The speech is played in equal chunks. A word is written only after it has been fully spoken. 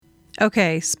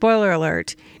Okay, spoiler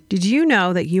alert. Did you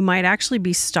know that you might actually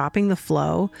be stopping the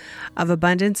flow of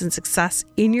abundance and success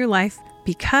in your life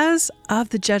because of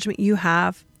the judgment you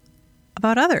have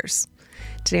about others?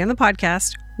 Today on the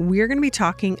podcast, we're going to be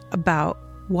talking about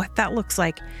what that looks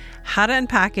like, how to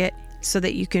unpack it so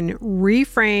that you can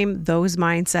reframe those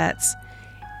mindsets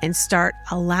and start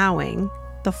allowing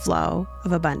the flow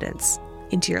of abundance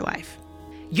into your life.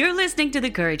 You're listening to The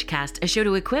Courage Cast, a show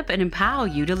to equip and empower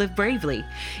you to live bravely.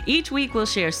 Each week, we'll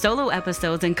share solo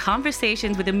episodes and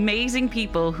conversations with amazing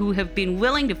people who have been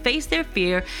willing to face their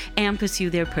fear and pursue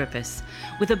their purpose.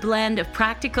 With a blend of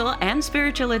practical and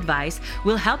spiritual advice,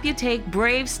 we'll help you take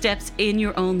brave steps in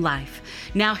your own life.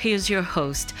 Now, here's your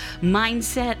host,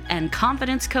 mindset and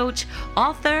confidence coach,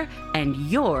 author, and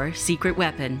your secret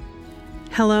weapon.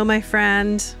 Hello, my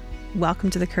friend. Welcome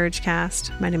to The Courage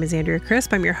Cast. My name is Andrea.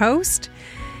 I'm your host.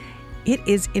 It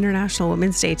is International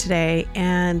Women's Day today,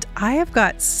 and I have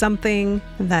got something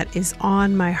that is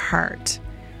on my heart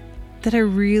that I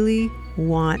really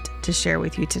want to share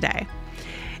with you today.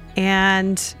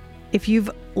 And if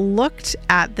you've looked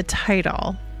at the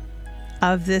title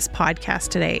of this podcast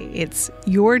today, it's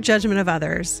Your Judgment of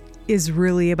Others is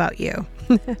Really About You.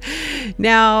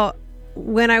 Now,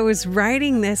 when I was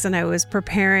writing this and I was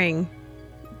preparing,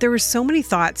 there were so many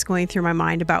thoughts going through my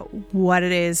mind about what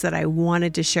it is that I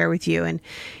wanted to share with you. And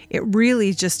it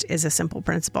really just is a simple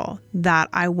principle that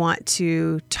I want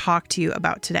to talk to you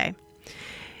about today.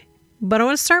 But I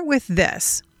want to start with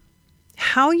this.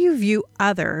 How you view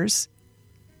others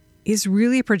is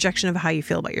really a projection of how you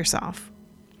feel about yourself.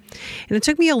 And it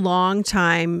took me a long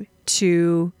time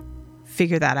to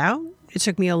figure that out. It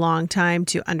took me a long time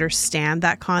to understand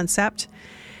that concept.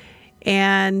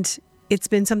 And it's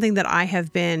been something that I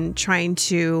have been trying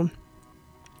to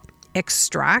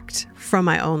extract from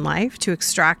my own life, to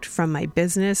extract from my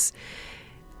business,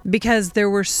 because there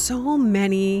were so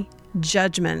many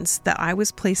judgments that I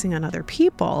was placing on other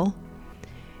people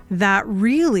that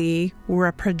really were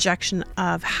a projection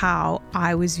of how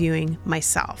I was viewing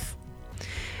myself.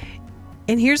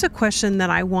 And here's a question that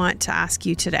I want to ask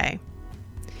you today.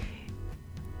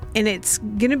 And it's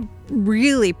going to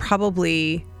really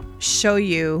probably show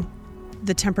you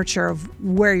the temperature of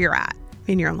where you're at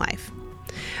in your own life.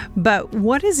 But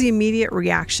what is the immediate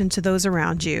reaction to those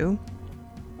around you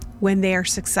when they are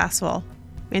successful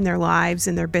in their lives,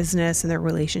 in their business, in their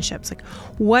relationships? Like,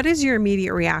 what is your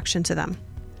immediate reaction to them?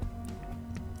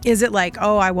 Is it like,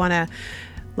 oh, I want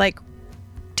to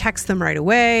text them right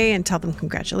away and tell them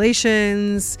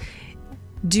congratulations?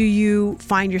 Do you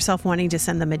find yourself wanting to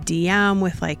send them a DM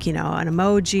with an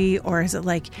emoji? Or is it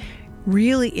like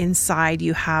really inside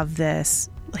you have this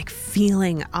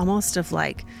feeling almost of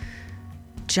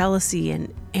jealousy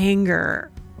and anger,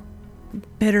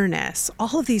 bitterness,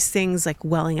 all of these things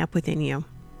welling up within you?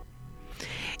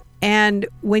 And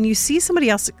when you see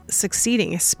somebody else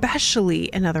succeeding,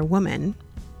 especially another woman,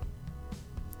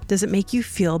 does it make you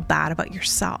feel bad about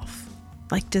yourself?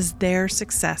 Does their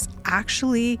success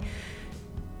actually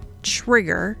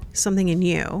trigger something in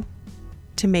you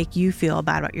to make you feel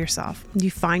bad about yourself? Do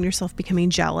you find yourself becoming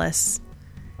jealous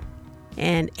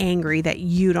and angry that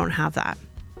you don't have that?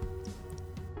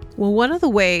 Well, one of the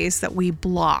ways that we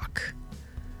block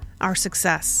our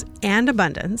success and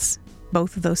abundance,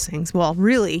 both of those things, well,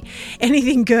 really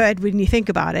anything good when you think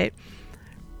about it,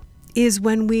 is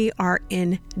when we are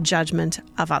in judgment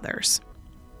of others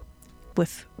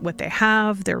with what they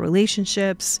have, their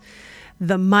relationships,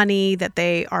 the money that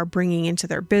they are bringing into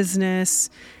their business,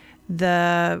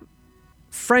 the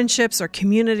friendships or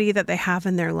community that they have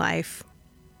in their life,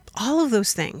 all of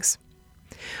those things.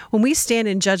 When we stand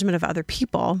in judgment of other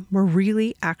people, we're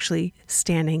really actually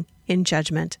standing in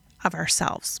judgment of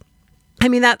ourselves. I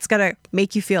mean, that's got to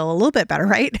make you feel a little bit better,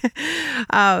 right?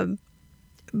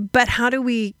 But how do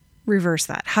we reverse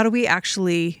that? How do we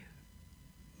actually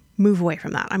move away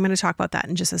from that? I'm going to talk about that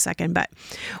in just a second. But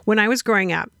when I was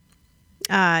growing up,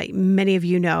 many of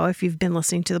you know, if you've been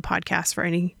listening to the podcast for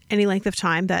any length of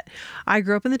time, that I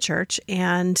grew up in the church.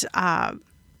 And,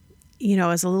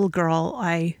 as a little girl,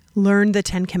 I learned the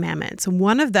 10 Commandments. And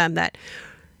one of them that,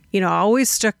 always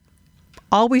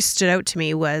stood out to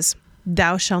me was,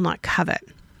 thou shalt not covet,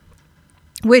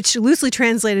 which loosely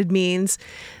translated means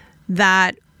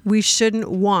that we shouldn't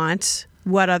want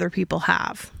what other people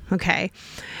have. Okay.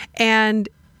 And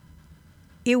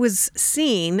it was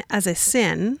seen as a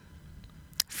sin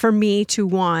for me to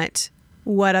want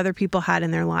what other people had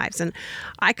in their lives. And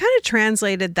I kind of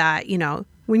translated that,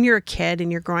 when you're a kid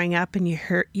and you're growing up and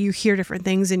you hear different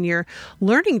things and you're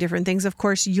learning different things, of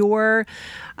course, your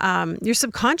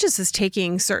subconscious is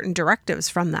taking certain directives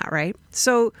from that, right?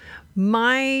 So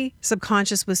my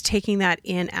subconscious was taking that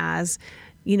in as,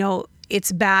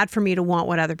 it's bad for me to want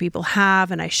what other people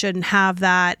have, and I shouldn't have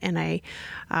that. And I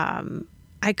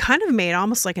kind of made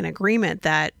almost like an agreement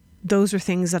that those are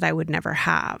things that I would never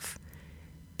have,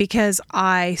 because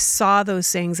I saw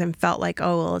those things and felt like,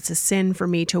 oh, well, it's a sin for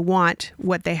me to want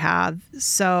what they have.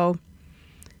 So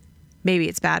maybe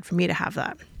it's bad for me to have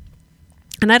that.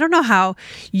 And I don't know how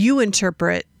you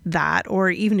interpret that,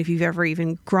 or even if you've ever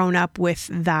even grown up with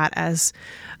that as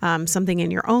something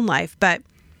in your own life. But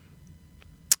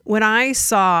when I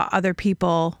saw other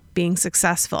people being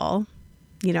successful,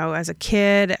 as a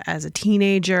kid, as a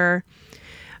teenager,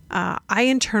 I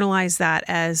internalized that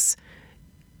as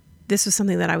this was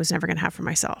something that I was never going to have for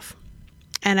myself.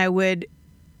 And I would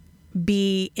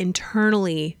be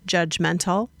internally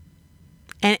judgmental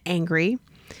and angry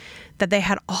that they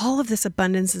had all of this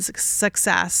abundance and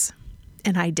success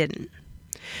and I didn't.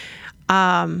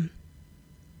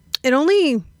 It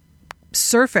only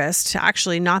surfaced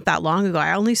actually not that long ago.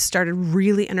 I only started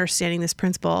really understanding this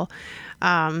principle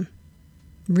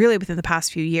really within the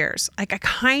past few years. Like, I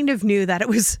kind of knew that it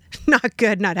was not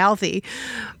good, not healthy,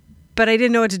 but I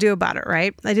didn't know what to do about it,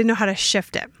 right? I didn't know how to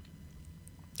shift it.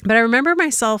 But I remember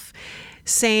myself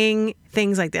saying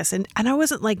things like this, and I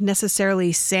wasn't like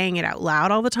necessarily saying it out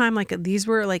loud all the time. Like, these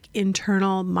were like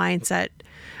internal mindset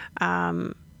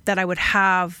that I would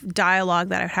have, dialogue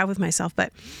that I would have with myself.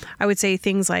 But I would say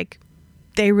things like,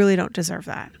 they really don't deserve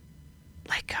that.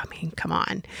 Like, I mean, come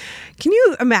on. Can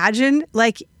you imagine,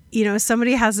 like,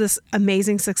 somebody has this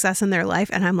amazing success in their life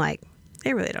and I'm like,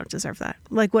 they really don't deserve that.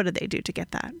 Like, what did they do to get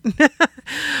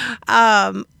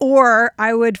that? Or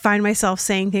I would find myself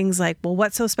saying things like, well,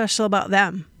 what's so special about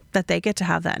them that they get to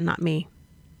have that and not me?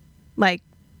 Like,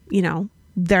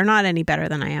 they're not any better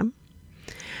than I am.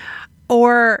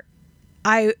 Or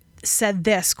I said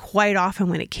this quite often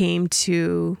when it came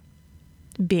to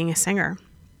being a singer.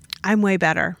 I'm way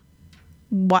better.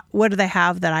 What do they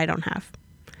have that I don't have?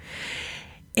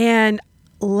 And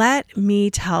let me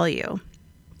tell you,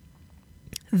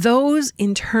 those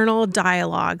internal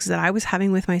dialogues that I was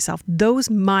having with myself, those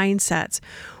mindsets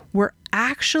were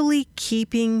actually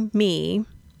keeping me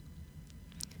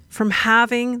from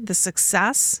having the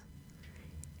success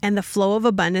and the flow of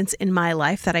abundance in my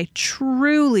life that I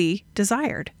truly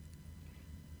desired.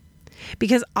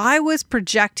 Because I was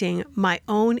projecting my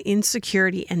own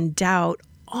insecurity and doubt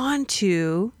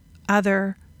onto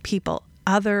other people,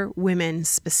 other women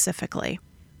specifically.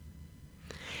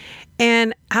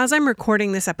 And as I'm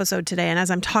recording this episode today, and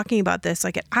as I'm talking about this,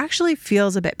 like, it actually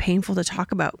feels a bit painful to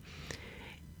talk about.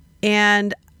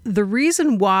 And the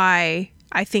reason why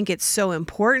I think it's so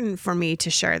important for me to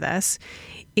share this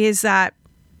is that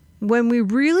when we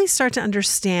really start to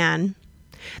understand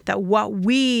that what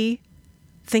we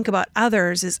think about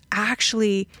others is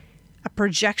actually a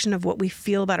projection of what we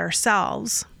feel about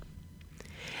ourselves,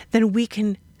 then we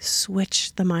can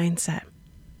switch the mindset.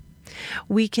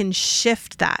 We can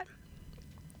shift that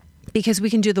because we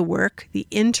can do the work, the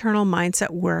internal mindset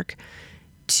work,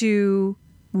 to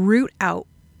root out,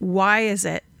 why is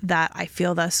it that I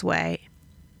feel this way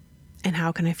and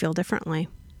how can I feel differently?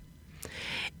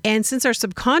 And since our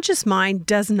subconscious mind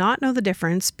does not know the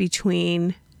difference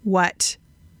between what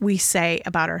we say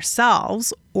about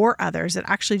ourselves or others, it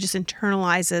actually just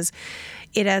internalizes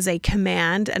it as a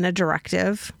command and a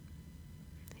directive.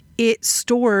 It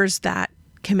stores that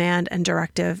command and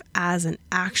directive as an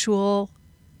actual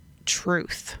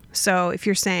truth. So if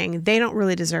you're saying they don't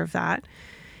really deserve that,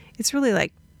 it's really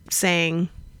like saying,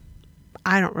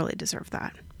 I don't really deserve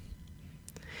that.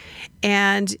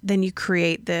 And then you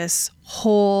create this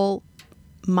whole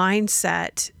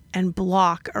mindset and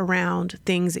block around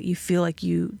things that you feel like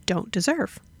you don't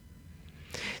deserve.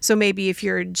 So maybe if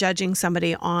you're judging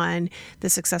somebody on the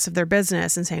success of their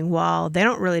business and saying, well, they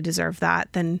don't really deserve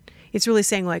that, then it's really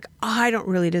saying like, I don't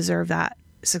really deserve that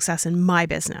success in my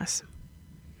business.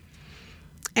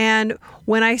 And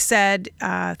when I said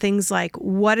things like,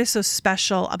 what is so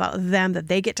special about them that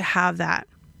they get to have that?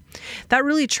 That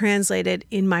really translated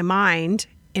in my mind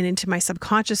and into my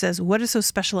subconscious as, what is so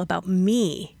special about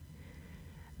me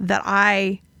that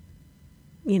I,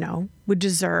 would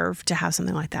deserve to have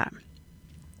something like that?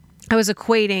 I was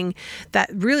equating that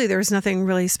really there was nothing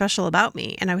really special about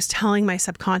me. And I was telling my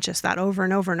subconscious that over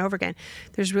and over and over again.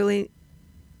 There's really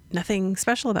nothing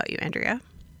special about you, Andrea.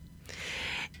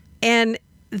 And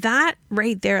that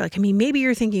right there, maybe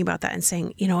you're thinking about that and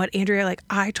saying, you know what, Andrea,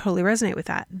 I totally resonate with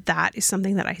that. That is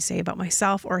something that I say about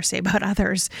myself or say about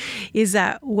others, is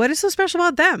that what is so special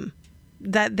about them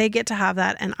that they get to have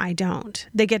that and I don't.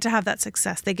 They get to have that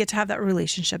success. They get to have that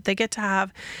relationship. They get to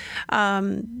have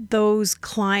those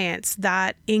clients,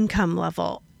 that income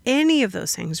level, any of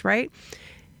those things, right?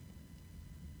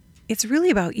 It's really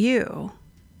about you.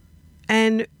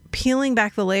 And peeling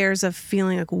back the layers of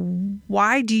feeling like,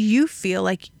 why do you feel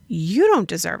like you don't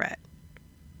deserve it?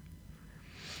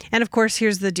 And of course,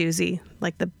 here's the doozy,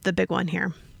 like the big one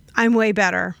here. I'm way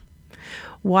better.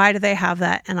 Why do they have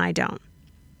that and I don't?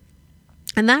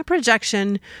 And that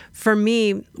projection for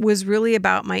me was really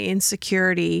about my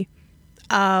insecurity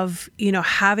of,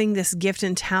 having this gift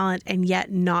and talent and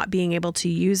yet not being able to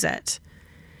use it.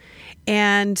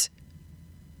 And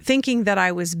thinking that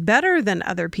I was better than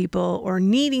other people or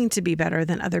needing to be better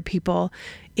than other people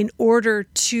in order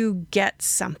to get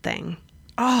something.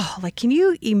 Oh, like, can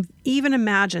you even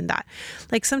imagine that?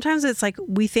 Like, sometimes it's like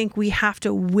we think we have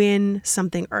to win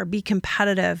something or be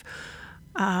competitive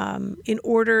in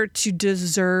order to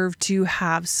deserve to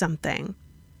have something,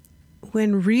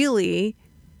 when really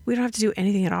we don't have to do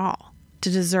anything at all to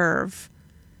deserve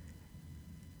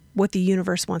what the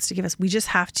universe wants to give us. We just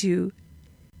have to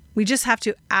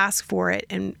ask for it,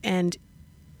 and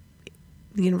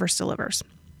the universe delivers.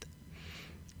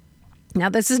 Now,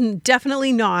 this is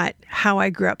definitely not how I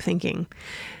grew up thinking.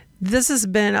 This has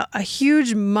been a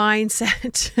huge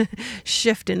mindset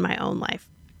shift in my own life.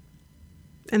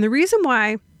 And the reason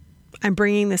why I'm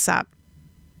bringing this up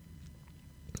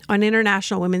on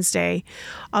International Women's Day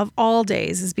of all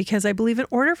days is because I believe in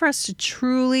order for us to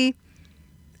truly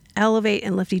elevate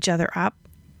and lift each other up,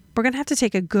 we're going to have to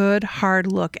take a good,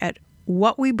 hard look at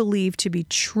what we believe to be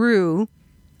true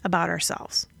about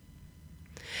ourselves.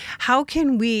 How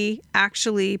can we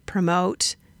actually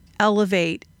promote,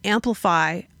 elevate,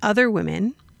 amplify other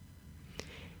women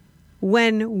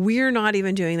when we're not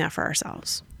even doing that for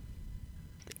ourselves?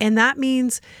 And that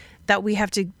means that we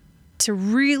have to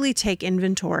really take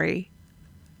inventory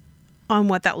on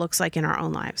what that looks like in our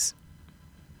own lives.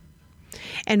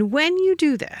 And when you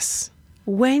do this,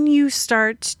 when you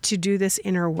start to do this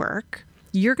inner work,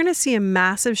 you're going to see a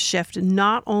massive shift,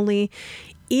 not only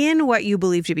in what you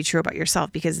believe to be true about yourself,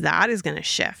 because that is going to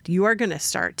shift. You are going to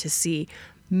start to see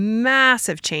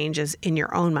massive changes in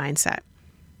your own mindset.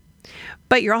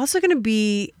 But you're also going to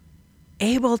be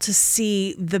able to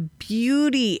see the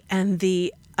beauty and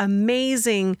the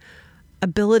amazing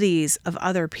abilities of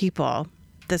other people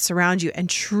that surround you and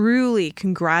truly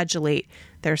congratulate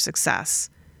their success.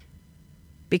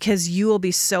 Because you will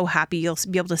be so happy, you'll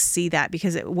be able to see that,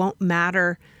 because it won't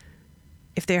matter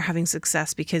if they're having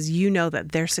success, because you know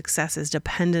that their success is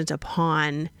dependent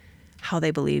upon how they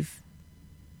believe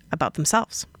about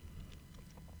themselves.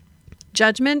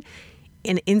 Judgment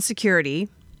and insecurity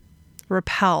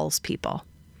repels people.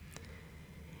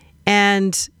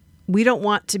 And we don't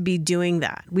want to be doing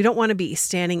that. We don't want to be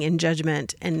standing in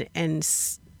judgment and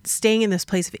staying in this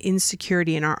place of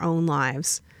insecurity in our own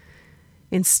lives.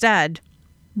 Instead,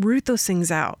 root those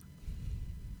things out.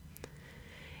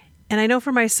 And I know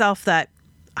for myself that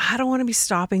I don't want to be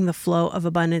stopping the flow of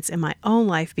abundance in my own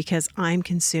life because I'm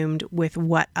consumed with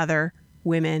what other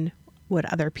women, what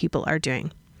other people are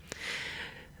doing.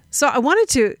 So I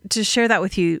wanted to share that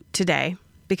with you today,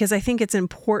 because I think it's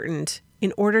important.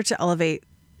 In order to elevate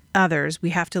others,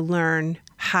 we have to learn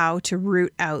how to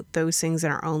root out those things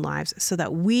in our own lives so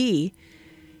that we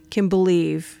can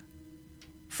believe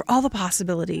for all the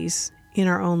possibilities in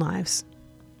our own lives.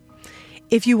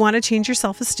 If you want to change your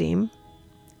self-esteem,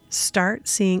 start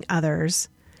seeing others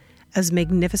as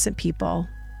magnificent people,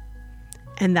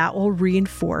 and that will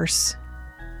reinforce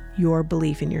your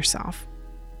belief in yourself.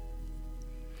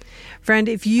 Friend,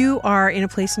 if you are in a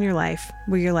place in your life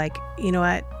where you're like, you know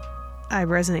what, I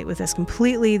resonate with this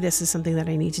completely, this is something that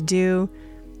I need to do,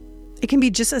 it can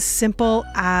be just as simple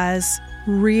as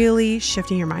really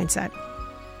shifting your mindset.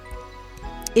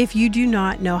 If you do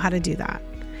not know how to do that,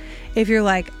 if you're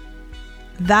like,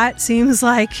 that seems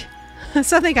like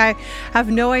something I have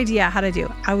no idea how to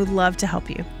do, I would love to help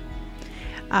you.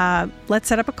 Let's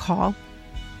set up a call.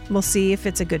 We'll see if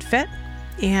it's a good fit.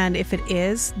 And if it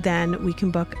is, then we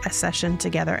can book a session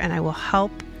together and I will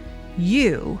help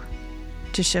you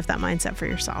to shift that mindset for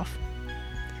yourself,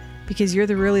 because you're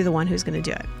really the one who's going to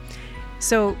do it.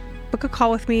 So book a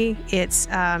call with me. It's,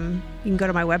 you can go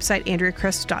to my website,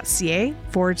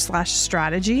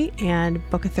 andreacrisp.ca/strategy, and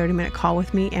book a 30-minute call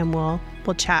with me, and we'll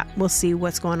chat. We'll see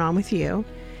what's going on with you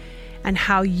and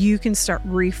how you can start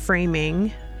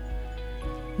reframing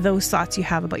those thoughts you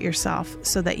have about yourself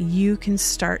so that you can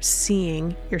start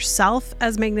seeing yourself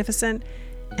as magnificent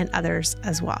and others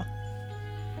as well.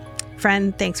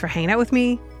 Friend, thanks for hanging out with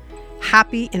me.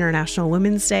 Happy International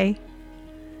Women's Day.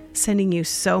 sending you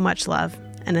so much love.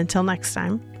 And until next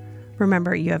time,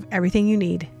 remember you have everything you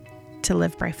need to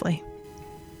live bravely.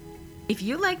 If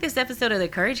you like this episode of the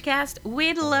Courage Cast,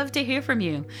 we'd love to hear from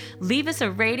you. Leave us a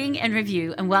rating and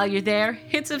review, and while you're there,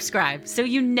 hit subscribe so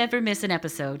you never miss an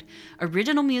episode.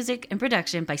 Original music and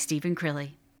production by Stephen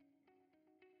Crilly.